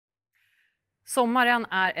Sommaren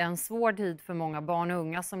är en svår tid för många barn och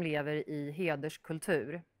unga som lever i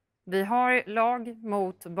hederskultur. Vi har lag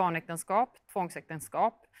mot barnäktenskap,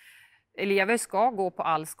 tvångsäktenskap. Elever ska gå på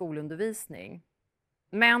all skolundervisning.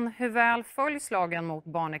 Men hur väl följs lagen mot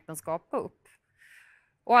barnäktenskap upp?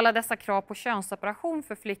 Och alla dessa krav på könsseparation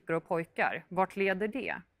för flickor och pojkar, vart leder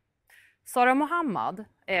det? Sara Mohammad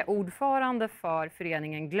är ordförande för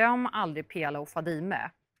föreningen Glöm aldrig Pela och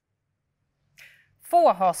Fadime.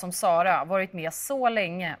 Få har som Sara varit med så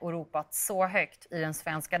länge och ropat så högt i den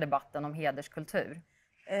svenska debatten om hederskultur.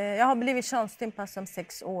 Jag har blivit könsstympad som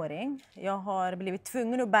 6-åring. Jag har blivit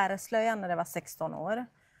tvungen att bära slöjan när jag var 16 år.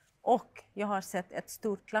 Och jag har sett ett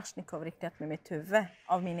stort Kalashnikov riktat med mitt huvud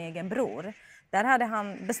av min egen bror. Där hade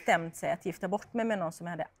han bestämt sig att gifta bort mig med någon som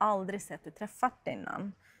jag hade aldrig sett och träffat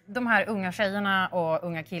innan. De här unga tjejerna och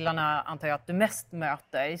unga killarna antar jag att du mest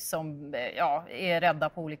möter som är rädda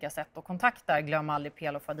på olika sätt och kontaktar Glöm aldrig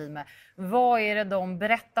Pela och Fadime. Vad är det de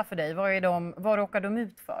berättar för dig? Vad råkar de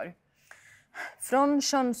ut för? Från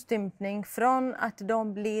könsstympning, från att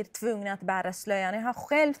de blir tvungna att bära slöjan. Jag har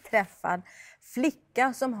själv träffat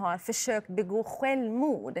flicka som har försökt begå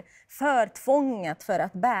självmord för tvånget för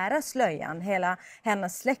att bära slöjan. Hela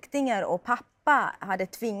hennes släktingar och pappa hade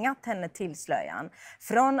tvingat henne till slöjan.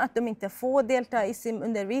 Från att de inte får delta i sin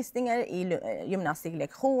undervisningar, i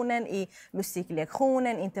gymnastiklektionen, i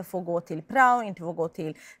musiklektionen, inte får gå till prao, inte får gå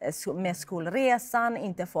till med skolresan,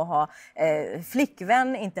 inte får ha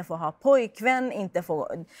flickvän, inte får ha pojkvän, inte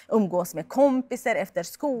får umgås med kompisar efter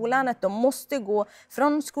skolan. Att de måste gå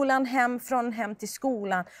från skolan hem, från hem till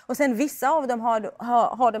skolan. Och sen vissa av dem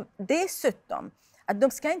har de dessutom att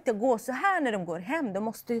de ska inte gå så här när de går hem. De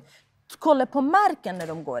måste kolla på marken när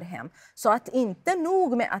de går hem. Så att inte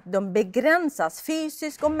nog med att de begränsas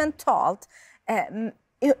fysiskt och mentalt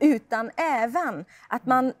utan även att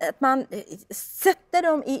man sätter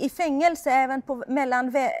dem i fängelse även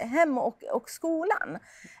mellan hem och skolan.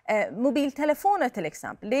 Mobiltelefoner till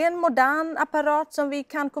exempel. Det är en modern apparat som vi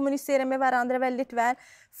kan kommunicera med varandra väldigt väl.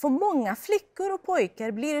 För många flickor och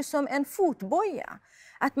pojkar blir det som en fotboja.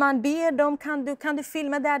 Att man ber dem, kan du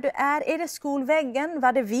filma där du är? Är det skolväggen?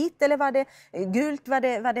 Var det vit eller var det gult?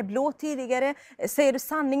 Var det blå tidigare? Säger du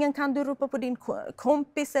sanningen kan du ropa på din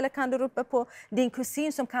kompis eller kan du ropa på din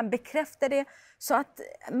kusin som kan bekräfta det? Så att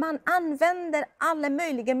man använder alla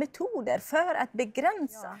möjliga metoder för att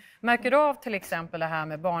begränsa. Ja. Märker du av till exempel det här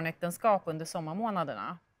med barnäktenskap under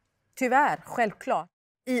sommarmånaderna? Tyvärr, självklart.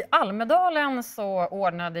 I Almedalen så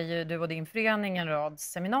ordnade ju du och din förening en rad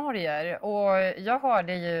seminarier och jag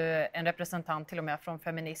hörde ju en representant till och med från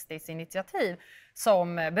Feministiskt initiativ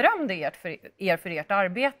som berömde er för ert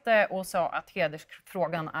arbete och sa att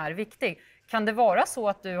hedersfrågan är viktig. Kan det vara så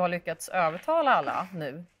att du har lyckats övertala alla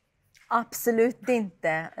nu? Absolut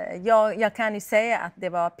inte. Jag kan ju säga att det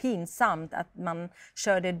var pinsamt att man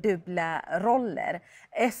körde dubbla roller.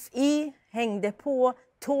 FI hängde på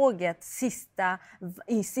tåget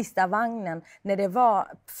i sista vagnen när det var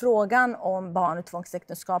frågan om barn- och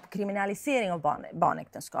tvångsäktenskap, kriminalisering av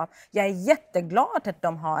barnäktenskap. Jag är jätteglad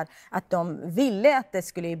att de ville att det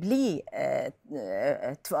skulle bli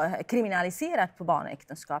kriminaliserat på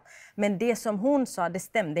barnäktenskap. Men det som hon sa, det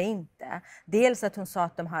stämde inte. Dels att hon sa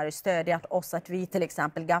att de har stödjat oss, att vi till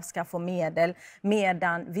exempel ska få medel,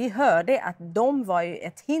 medan vi hörde att de var ju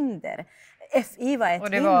ett hinder. FI var ett och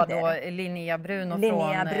det var då Linnea Bruno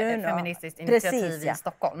från Feministiskt initiativ i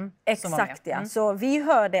Stockholm. Exakt, ja. Så vi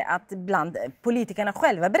hörde att bland politikerna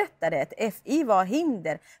själva berättade att FI var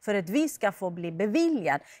hinder för att vi ska få bli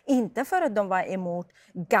beviljad. Inte för att de var emot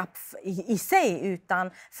GAP i sig,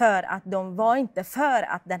 utan för att de var inte för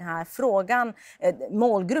att den här frågan,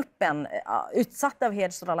 målgruppen utsatt av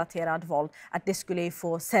hedersrelaterad våld, att det skulle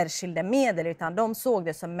få särskilda medel, utan de såg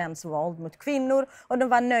det som mäns våld mot kvinnor och de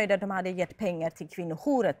var nöjda att de hade gett pengar till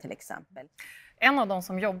kvinnojourer till exempel. En av de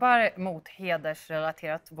som jobbar mot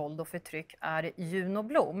hedersrelaterat våld och förtryck är Juno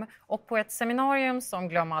Blom. Och på ett seminarium som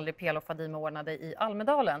Glöm aldrig Pela och Fadime ordnade i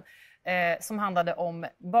Almedalen som handlade om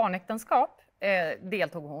barnäktenskap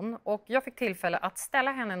deltog hon. Och jag fick tillfälle att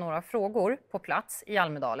ställa henne några frågor på plats i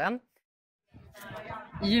Almedalen.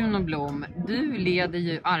 Juno Blom, du leder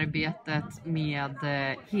ju arbetet med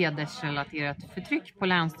hedersrelaterat förtryck på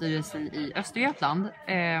Länsstyrelsen i Östergötland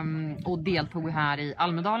och deltog här i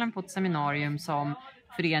Almedalen på ett seminarium som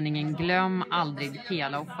föreningen Glöm aldrig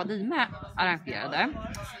Pela och Fadime arrangerade.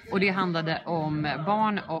 Och det handlade om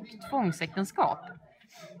barn- och tvångsäktenskap.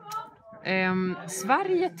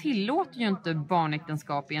 Sverige tillåter ju inte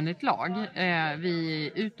barnäktenskap enligt lag. Vi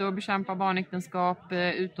är ute och bekämpar barnäktenskap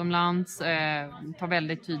utomlands, tar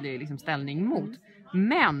väldigt tydlig ställning mot.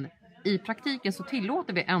 Men i praktiken så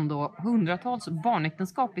tillåter vi ändå hundratals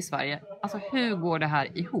barnäktenskap i Sverige. Alltså hur går det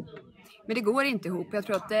här ihop? Men det går inte ihop. Jag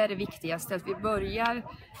tror att det är det viktigaste, att vi börjar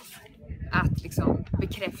att liksom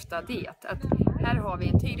bekräfta det. Att här har vi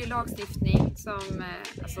en tydlig lagstiftning som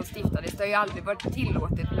alltså stiftades. Det har ju aldrig varit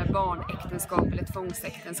tillåtet med barnäktenskap eller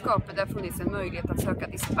tvångsäktenskap. Det har funnits en möjlighet att söka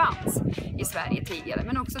dispens i Sverige tidigare.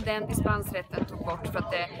 Men också den dispensrätten tog bort för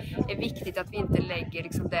att det är viktigt att vi inte lägger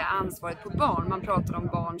liksom det ansvaret på barn. Man pratar om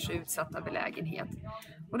barns utsatta belägenhet.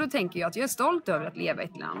 Och då tänker jag att jag är stolt över att leva i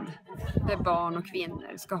ett land där barn och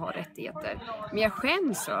kvinnor ska ha rättigheter. Men jag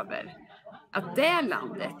skäms över att det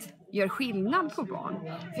landet gör skillnad på barn.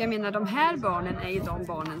 För jag menar, de här barnen är ju de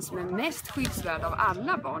barnen som är mest skyddsvärda av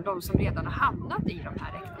alla barn. De som redan har hamnat i de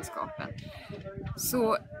här äktenskapen.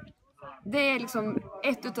 Så det är liksom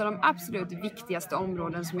ett av de absolut viktigaste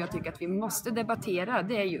områden som jag tycker att vi måste debattera.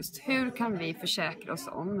 Det är just hur kan vi försäkra oss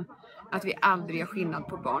om att vi aldrig gör skillnad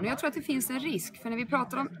på barn. Och jag tror att det finns en risk, för när vi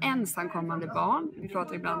pratar om ensamkommande barn, vi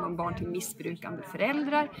pratar ibland om barn till missbrukande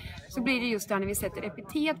föräldrar, så blir det just där när vi sätter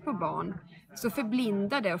epitet på barn, så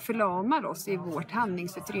förblindar det och förlamar oss i vårt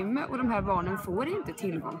handlingsutrymme, och de här barnen får inte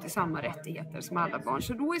tillgång till samma rättigheter som alla barn.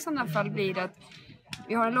 Så då i sådana fall blir det att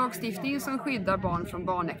vi har en lagstiftning som skyddar barn från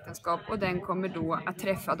barnäktenskap, och den kommer då att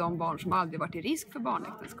träffa de barn som aldrig varit i risk för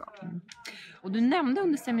barnäktenskap. Och du nämnde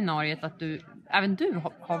under seminariet att även du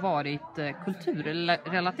har varit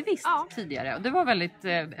kulturrelativist tidigare. Och det var väldigt,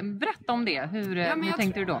 berätta om det. Hur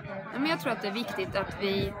tänkte du då? Men jag tror att det är viktigt att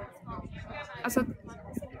vi, alltså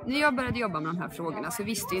när jag började jobba med de här frågorna så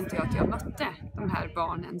visste inte jag att jag mötte de här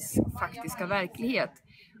barnens faktiska verklighet.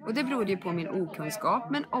 Och det berodde ju på min okunskap,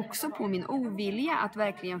 men också på min ovilja att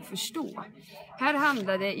verkligen förstå.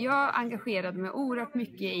 Jag engagerade mig oerhört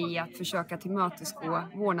mycket i att försöka tillmötesgå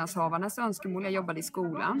vårdnadshavarnas önskemål. Jag jobbade i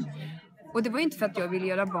skolan. Och det var inte för att jag ville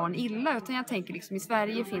göra barn illa, utan jag tänker liksom i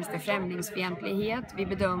Sverige finns det främlingsfientlighet. Vi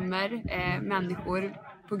bedömer människor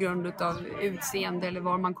på grund av utseende eller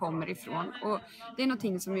var man kommer ifrån. Och det är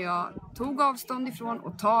någonting som jag tog avstånd ifrån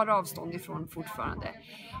och tar avstånd ifrån fortfarande.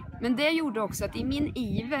 Men det gjorde också att i min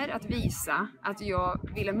iver att visa att jag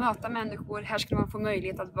ville möta människor, här skulle man få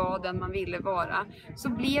möjlighet att vara den man ville vara, så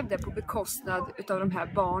blev det på bekostnad av de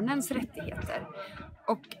här barnens rättigheter.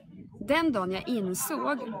 Och den dagen jag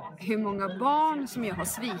insåg hur många barn som jag har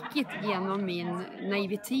svikit genom min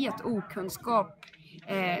naivitet, okunskap,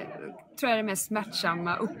 tror jag är det mest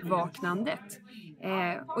smärtsamma uppvaknandet.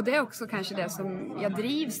 Och det är också kanske det som jag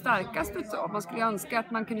drivs starkast utav. Man skulle önska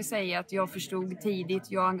att man kunde säga att jag förstod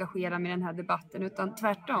tidigt, jag engagerar mig i den här debatten, utan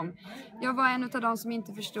tvärtom. Jag var en av de som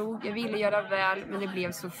inte förstod, jag ville göra väl men det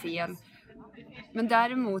blev så fel. Men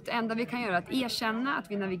däremot, det enda vi kan göra är att erkänna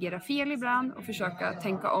att vi navigerar fel ibland och försöka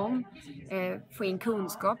tänka om, få in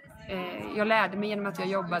kunskap. Jag lärde mig genom att jag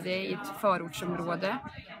jobbade i ett förortsområde.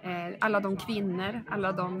 Alla de kvinnor,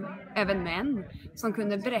 även män som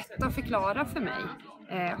kunde berätta och förklara för mig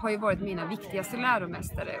har ju varit mina viktigaste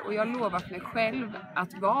läromästare. Och jag har lovat mig själv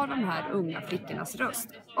att vara de här unga flickornas röst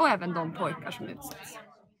och även de pojkar som utsätts.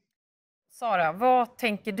 Sara, vad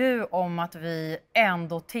tänker du om att vi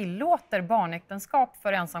ändå tillåter barnäktenskap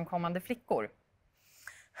för ensamkommande flickor?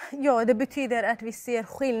 Ja, det betyder att vi ser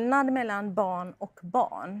skillnad mellan barn och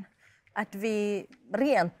barn. Att vi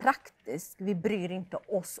rent praktiskt, vi bryr inte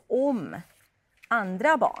oss om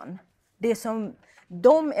andra barn. Det som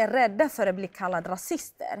de är rädda för att bli kallade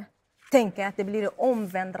rasister. Tänker att det blir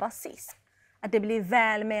omvänd rasism. Att det blir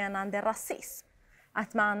välmenande rasism.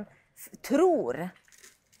 Att man tror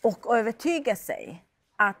och övertyga sig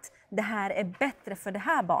att det här är bättre för det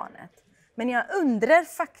här barnet. Men jag undrar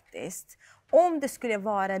faktiskt, om det skulle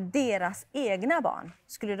vara deras egna barn,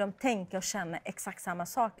 skulle de tänka och känna exakt samma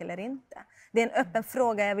sak eller inte? Det är en öppen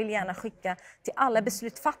fråga jag vill gärna skicka till alla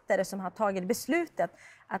beslutsfattare som har tagit beslutet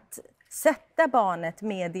att sätta barnet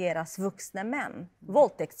med deras vuxna män,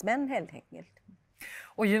 våldtäktsmän helt enkelt.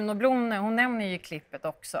 Och Juno Blom, hon nämner ju i klippet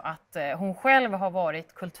också att hon själv har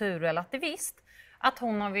varit kulturrelativist. Att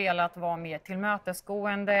hon har velat vara mer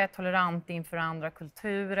tillmötesgående, tolerant inför andra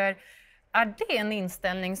kulturer. Är det en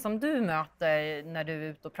inställning som du möter när du är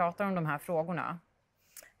ute och pratar om de här frågorna?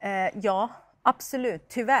 Ja, absolut.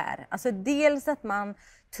 Tyvärr. Alltså dels att man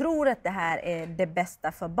tror att det här är det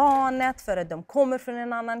bästa för barnet. För att de kommer från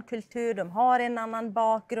en annan kultur, de har en annan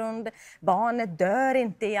bakgrund. Barnet dör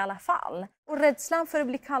inte i alla fall. Och rädslan för att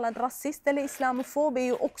bli kallad rasist eller islamofob är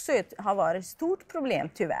ju också har varit ett stort problem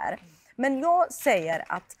tyvärr. Men jag säger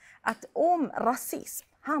att om rasism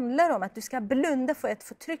handlar om att du ska blunda för ett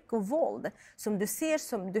förtryck och våld som du ser,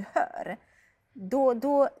 som du hör,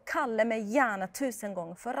 då kallar mig gärna 1000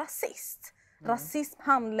 gånger för rasist. Rasism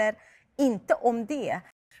handlar inte om det.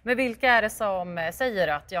 Men vilka är det som säger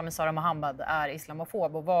att men Sara Mohammad är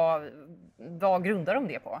islamofob och vad grundar de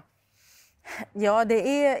det på? Ja,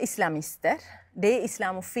 det är islamister. Det är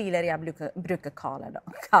islamofiler jag brukar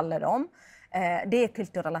kalla dem. Det är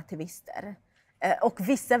kulturrelativister. Och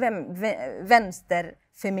vissa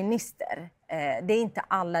vänsterfeminister. Det är inte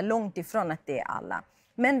alla, långt ifrån att det är alla.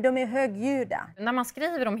 Men de är högljudda. När man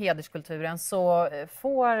skriver om hederskulturen så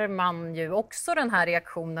får man ju också den här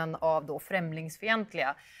reaktionen av då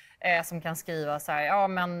främlingsfientliga som kan skriva så här,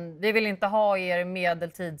 men vi vill inte ha er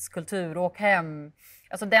medeltidskultur, åk hem.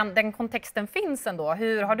 Alltså den kontexten finns ändå.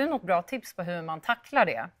 Har du något bra tips på hur man tacklar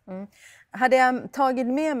det? Hade jag tagit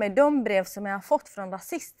med mig de brev som jag har fått från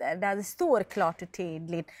rasister där det står klart och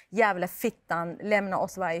tydligt, jävla fittan, lämna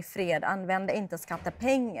oss vara i fred, använda inte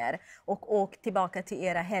skattepengar och åk tillbaka till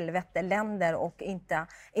era helvete länder och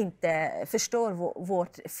inte förstår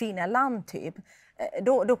vårt fina land typ.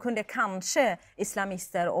 Då kunde kanske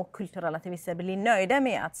islamister och kulturrelativister bli nöjda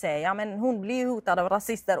med att säga men hon blir hotad av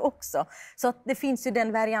rasister också. Så att det finns ju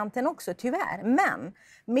den varianten också tyvärr. Men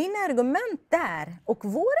min argument där och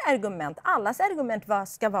vår argument, allas argument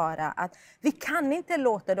ska vara att vi kan inte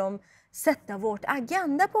låta dem sätta vårt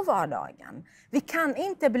agenda på vardagen. Vi kan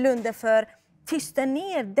inte blunda för tysta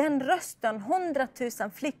ner den rösten, 100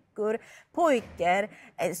 000 flickor, pojkar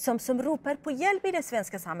som ropar på hjälp i det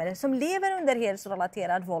svenska samhället, som lever under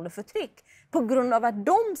hedersrelaterad våld och förtryck på grund av att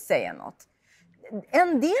de säger något.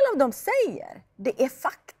 En del av dem säger, det är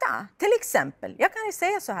fakta. Till exempel, jag kan ju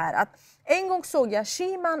säga så här att en gång såg jag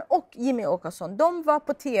Shiman och Jimmy Åkesson, de var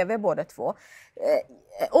på tv båda två.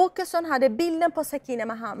 Åkesson hade bilden på Sakine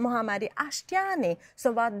Madon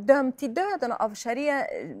som var dömd till döden av sharia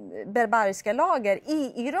barbariska lagar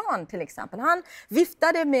i Iran till exempel. Han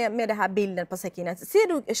viftade med den här bilden på Sakine. Ser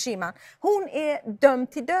du Shiman? Hon är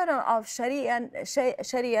dömd till döden av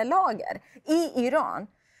sharia lagar i Iran.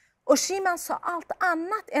 Och Shiman sa allt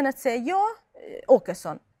annat än att säga ja,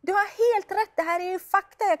 Åkesson, du har helt rätt, det här är ju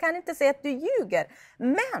fakta, jag kan inte säga att du ljuger.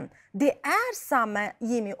 Men det är samma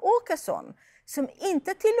Jimmy Åkesson som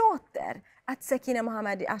inte tillåter att Sakine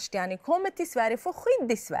Madon kommer till Sverige för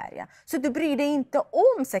skydd i Sverige. Så du bryr dig inte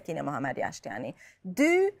om Sakine Madon.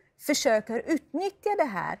 Du försöker utnyttja det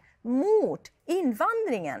här mot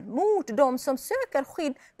invandringen, mot de som söker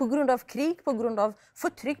skydd på grund av krig, på grund av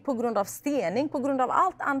förtryck, på grund av stening, på grund av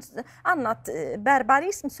allt annat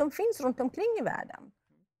barbarism som finns runt omkring i världen.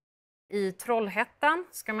 I Trollhättan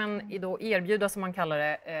ska man då erbjuda, som man kallar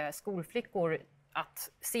det, skolflickor att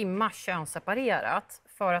simma könsseparerat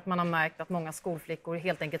för att man har märkt att många skolflickor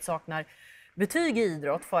helt enkelt saknar betyg i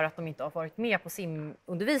idrott för att de inte har varit med på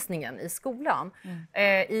simundervisningen i skolan.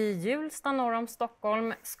 I Hjulsta norr om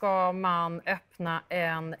Stockholm ska man öppna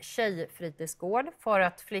en tjejfritidsgård för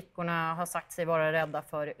att flickorna har sagt sig vara rädda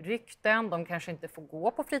för rykten. De kanske inte får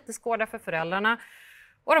gå på fritidsgårdar för föräldrarna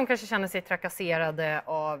och de kanske känner sig trakasserade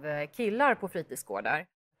av killar på fritidsgårdar.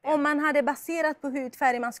 Om man hade baserat på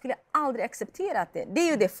hudfärg, man skulle aldrig acceptera det. Det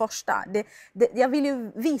är ju det första. Jag vill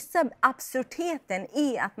ju visa absurditeten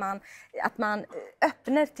i att man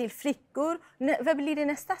öppnar till flickor. Vad blir det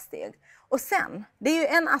nästa steg? Och sen, det är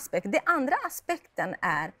ju en aspekt. Det andra aspekten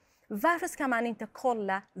är, varför ska man inte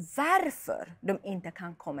kolla varför de inte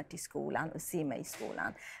kan komma till skolan och simma i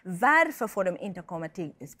skolan? Varför får de inte komma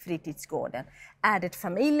till fritidsgården? Är det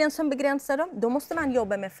familjen som begränsar dem? Då måste man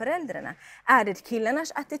jobba med föräldrarna. Är det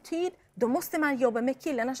killarnas attityd? Då måste man jobba med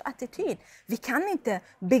killarnas attityd. Vi kan inte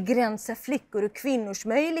begränsa flickor och kvinnors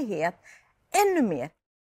möjlighet ännu mer.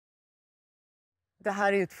 Det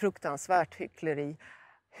här är ju ett fruktansvärt hyckleri.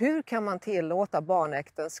 Hur kan man tillåta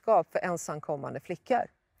barnäktenskap för ensamkommande flickor?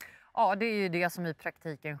 Ja, det är ju det som i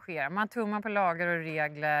praktiken sker. Man tummar på lagar och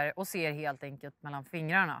regler och ser helt enkelt mellan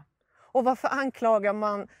fingrarna. Och varför anklagar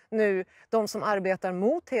man nu de som arbetar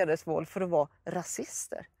mot hedersvåld för att vara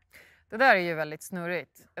rasister? Det där är ju väldigt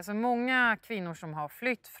snurrigt. Alltså många kvinnor som har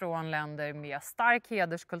flytt från länder med stark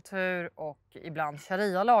hederskultur och ibland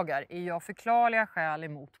sharia-lagar är ju av förklarliga skäl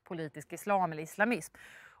emot politisk islam eller islamism.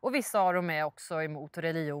 Och vissa av dem är också emot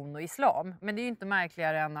religion och islam. Men det är ju inte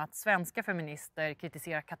märkligare än att svenska feminister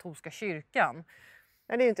kritiserar katolska kyrkan.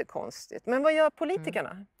 Ja, det är inte konstigt. Men vad gör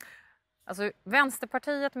politikerna? Alltså,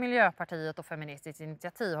 Vänsterpartiet, Miljöpartiet och Feministiskt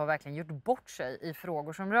initiativ har verkligen gjort bort sig i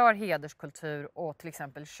frågor som rör hederskultur och till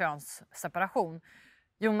exempel könsseparation.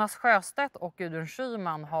 Jonas Sjöstedt och Gudrun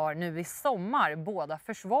Schyman har nu i sommar båda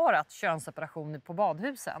försvarat könsseparation på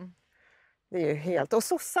badhusen. Det är ju helt... Och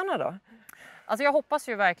sossarna då? Alltså jag hoppas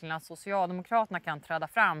ju verkligen att Socialdemokraterna kan träda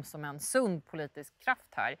fram som en sund politisk kraft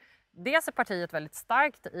här. Dels är partiet väldigt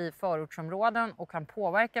starkt i förortsområden och kan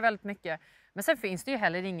påverka väldigt mycket. Men sen finns det ju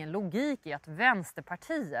heller ingen logik i att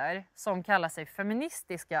vänsterpartier som kallar sig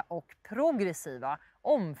feministiska och progressiva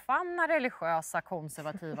omfamnar religiösa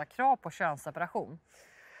konservativa krav på könsseparation.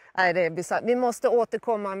 Nej, det är bisarrt. Vi måste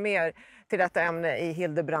återkomma mer till detta ämne i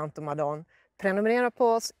Hildebrandt&Madon. Prenumerera på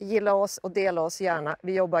oss, gilla oss och dela oss gärna.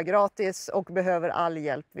 Vi jobbar gratis och behöver all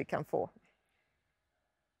hjälp vi kan få.